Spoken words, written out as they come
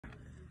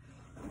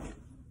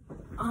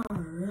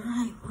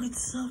Alright,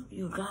 what's up,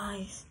 you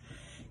guys?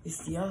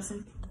 It's the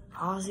Aussie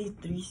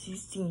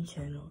 316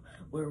 channel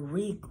where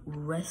we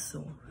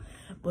wrestle.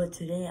 But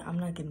today, I'm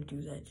not gonna do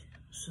that.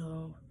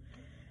 So,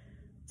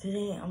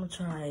 today, I'm gonna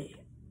try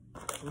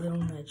Little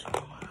Nacho.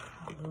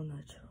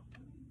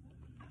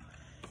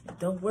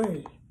 Don't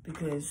worry,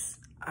 because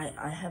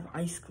I have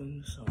ice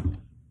cream, so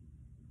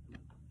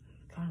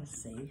kind of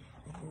safe,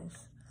 I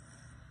guess.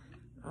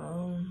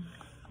 I'm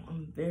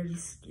very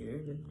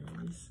scared and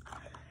nervous.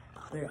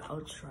 But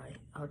I'll try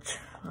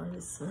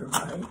to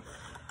survive.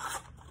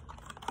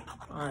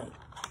 Alright,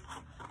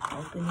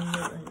 opening it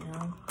right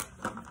now.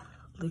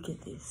 Look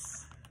at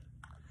this.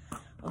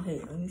 Okay,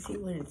 let me see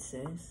what it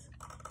says.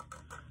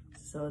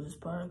 So this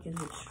product is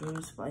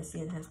extremely spicy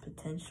and has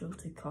potential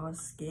to cause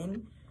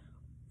skin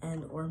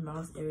and or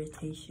mouth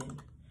irritation.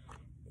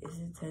 It's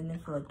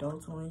intended for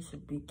adults only,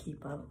 should be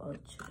keep out of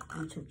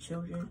reach of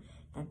children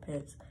and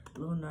pets.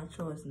 Little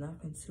Nacho is not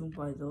consumed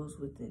by those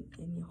with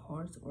any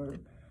heart or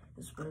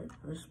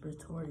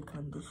respiratory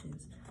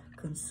conditions.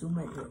 Consume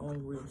at your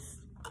own risk.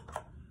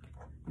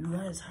 You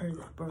guys heard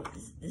that, bro?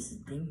 This is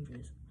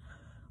dangerous.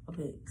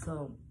 Okay,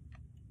 so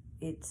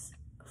it's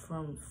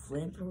from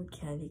Flamethrower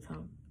Candy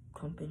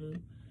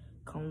Company.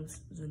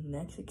 Comes the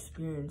next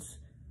experience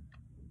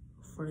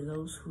for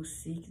those who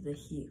seek the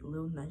heat.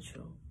 Little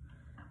Nacho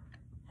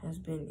has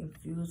been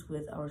infused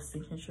with our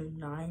signature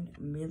 9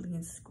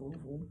 million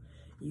Scoville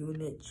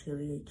unit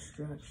chili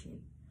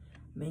extraction,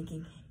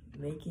 making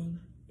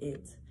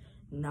it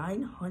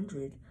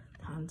 900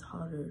 times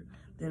hotter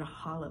than a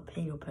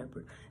jalapeno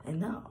pepper. And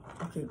now,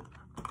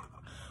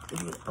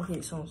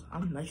 okay, so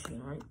I'm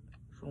Mexican, right?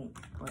 So,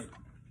 like,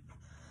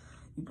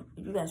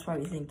 you guys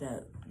probably think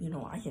that, you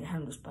know, I can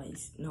handle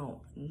spice.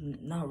 No,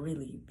 not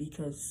really,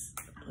 because,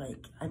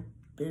 like, I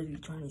barely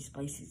try any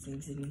spicy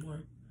things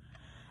anymore.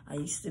 I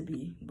used to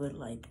be, but,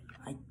 like,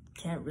 I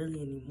can't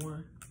really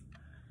anymore,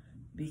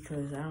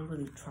 because I don't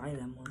really try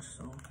that much,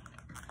 so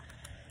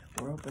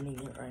we're opening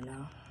it right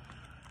now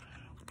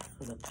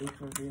for the big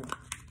reveal.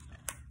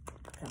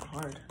 Kind of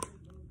hard.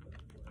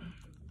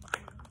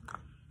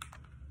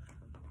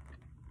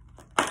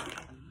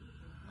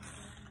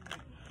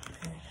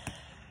 Okay.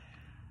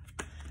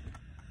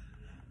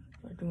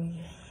 We're doing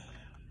it.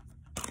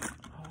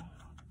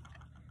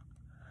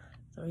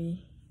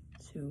 3,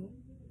 2,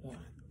 1.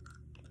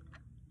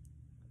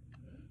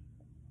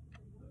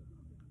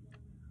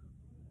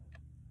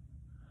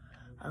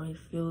 I already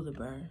feel the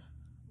burn.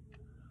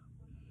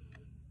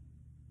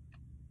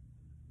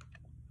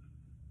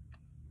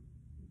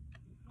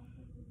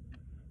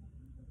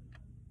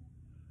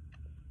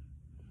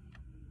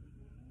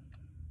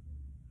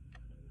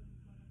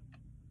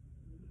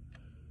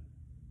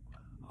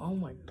 Oh,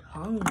 my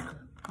tongue.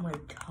 My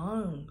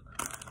tongue.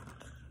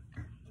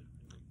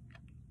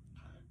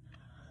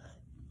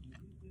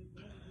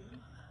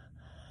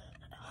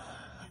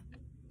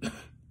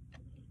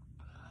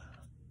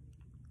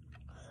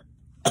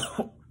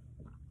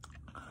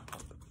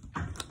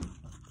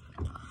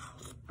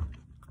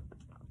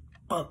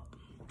 Oh.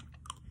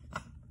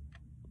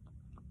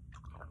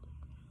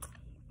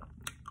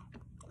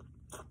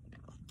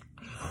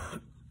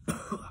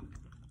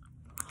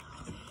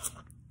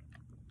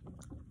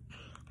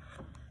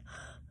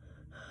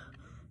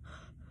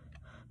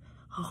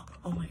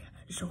 Oh my god,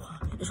 it's so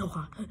hot, it's so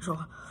hot, it's so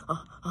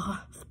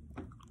hot.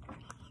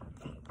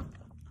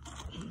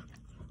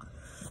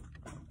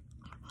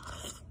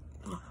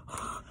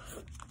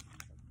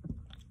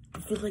 I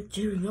feel like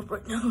tearing up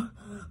right now.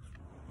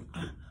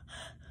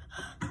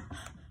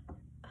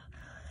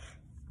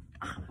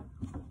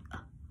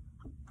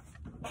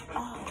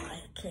 Oh,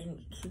 I can't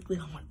keep it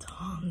on my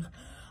tongue.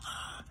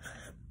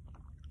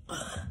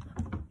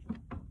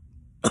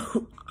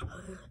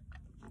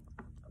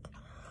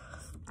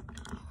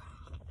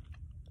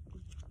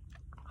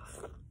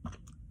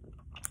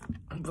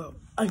 Bro,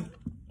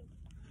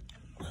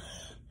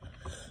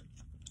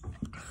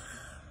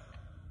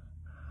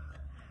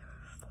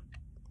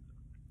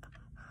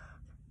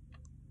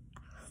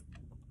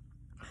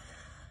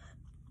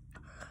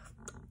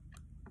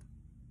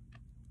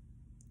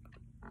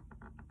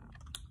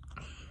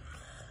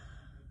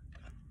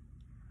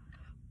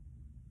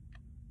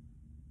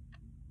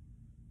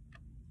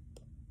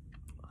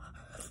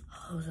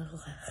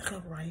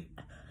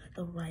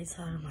 the right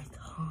side of my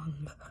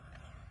tongue.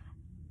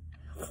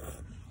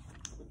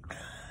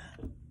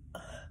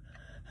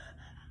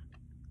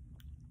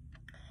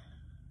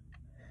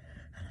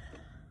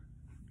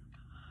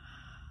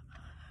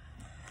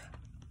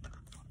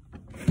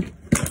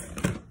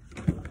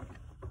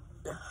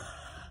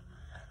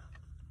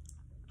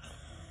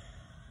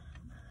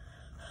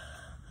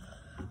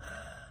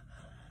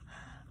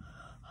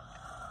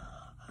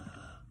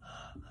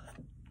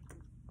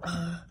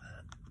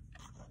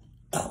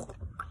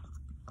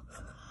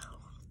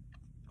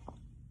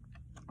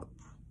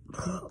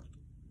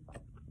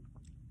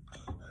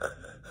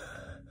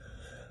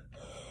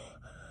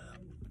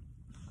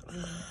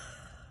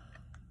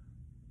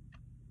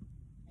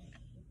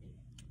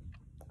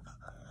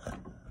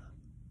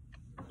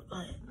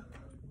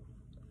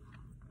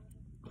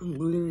 I'm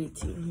literally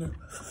tearing up.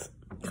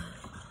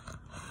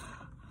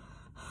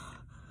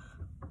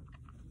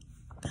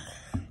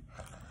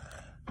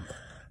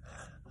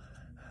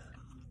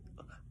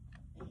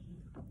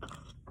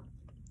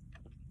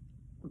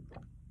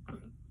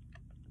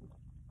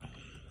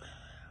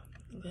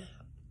 Okay.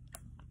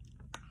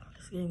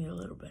 It's getting a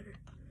little better.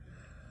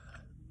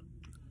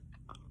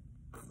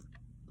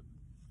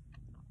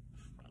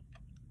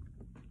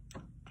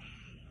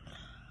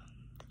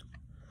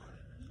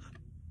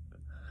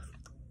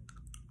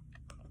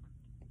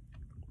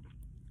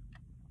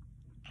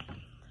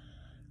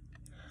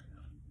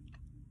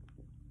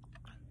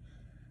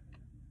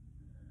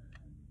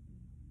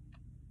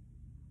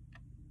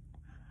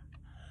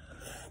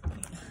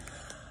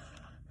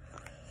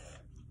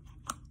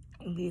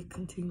 And they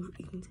continue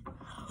eating.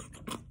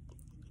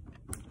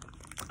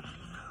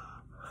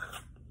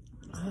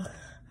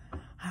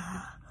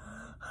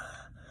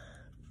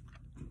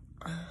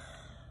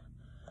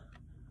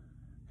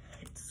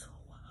 It's so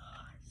hot.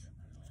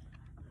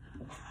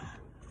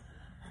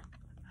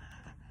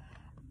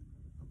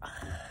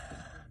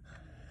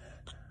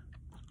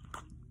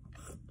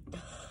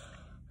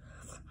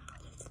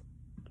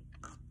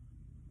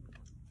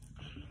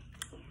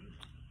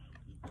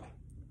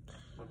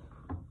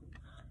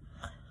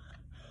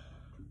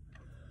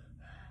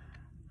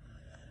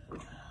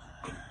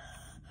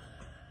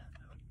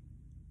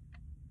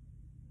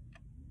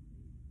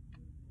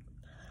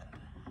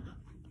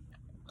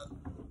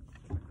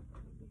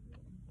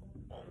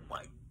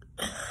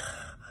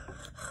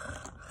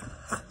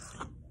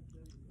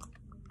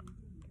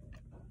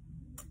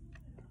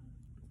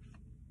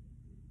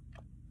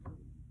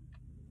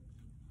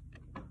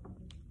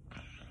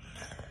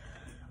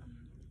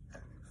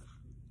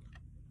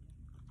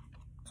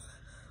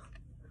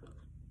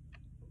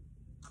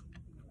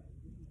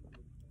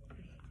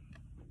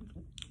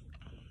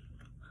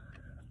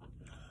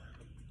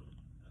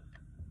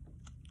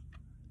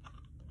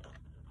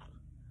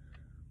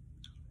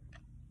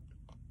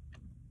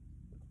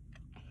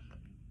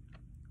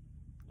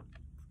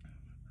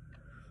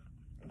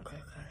 Okay,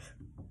 guys.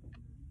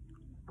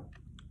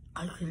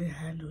 I couldn't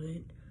handle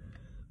it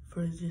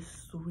for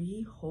just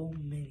 3 whole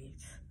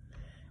minutes.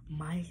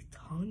 My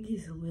tongue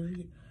is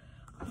literally...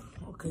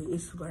 Okay,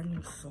 it's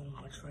burning so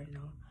much right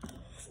now.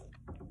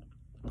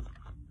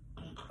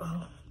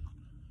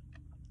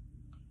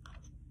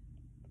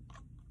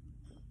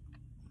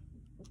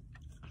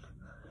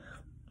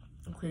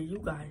 Okay, you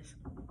guys,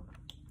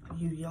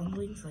 you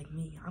younglings like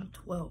me, I'm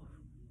 12.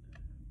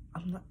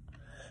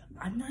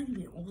 I'm not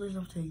even old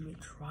enough to even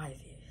try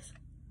this.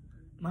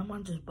 My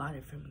mom just bought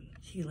it for me.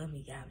 She let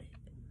me have it.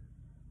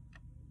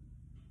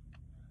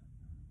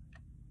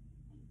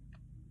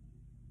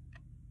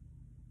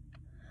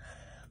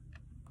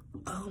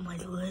 Oh, my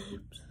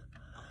lips.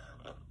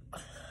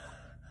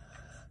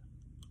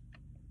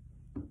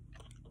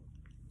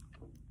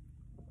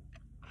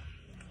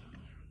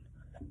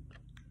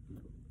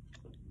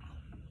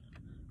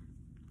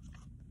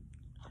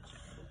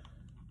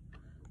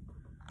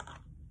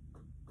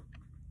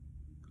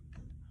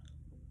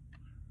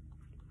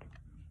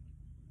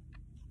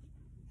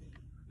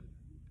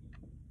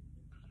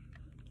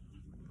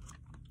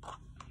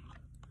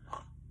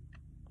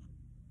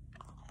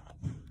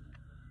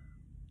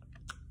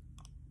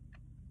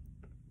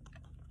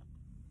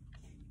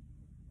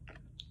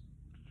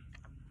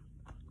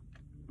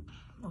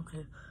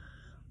 Okay,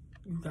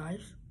 you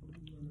guys,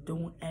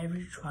 don't ever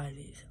try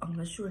this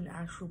unless you're an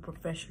actual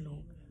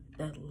professional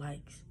that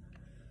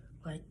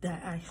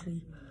that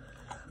actually,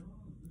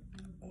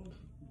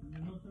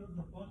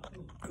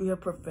 you're a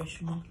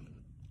professional,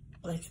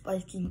 like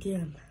spiking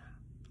Kim.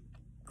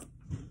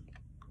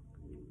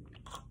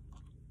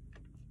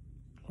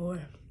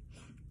 Or,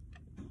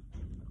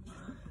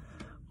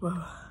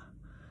 bro,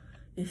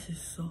 this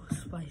is so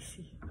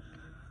spicy.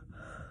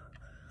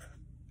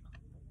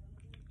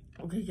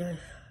 Okay, guys,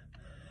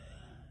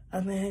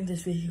 I'm gonna end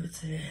this video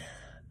today.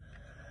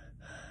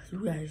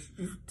 You guys,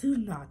 do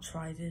not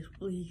try this,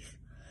 please.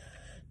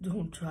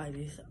 Don't try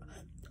this.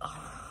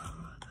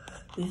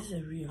 This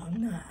is real.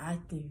 I'm not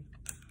acting.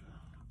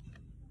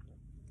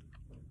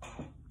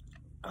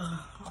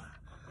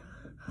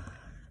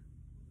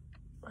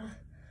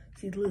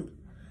 See, look,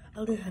 I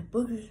already had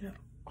boogers now.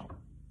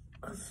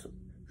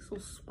 So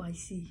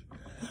spicy.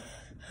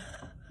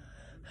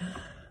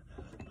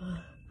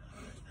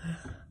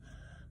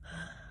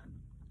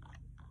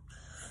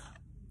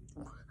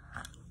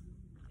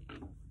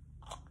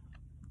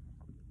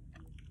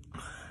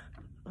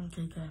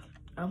 Okay, guys,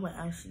 I'm gonna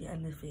actually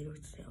end this video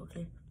today,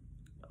 okay?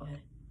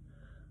 Okay.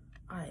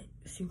 Alright,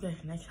 see you guys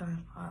next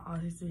time on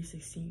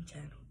Audrey316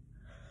 channel.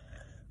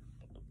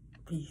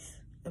 Peace.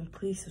 And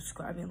please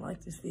subscribe and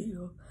like this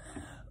video.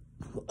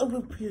 I'm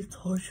gonna be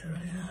torture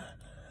right now.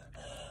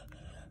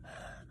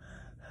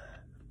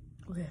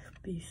 Okay,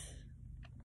 peace.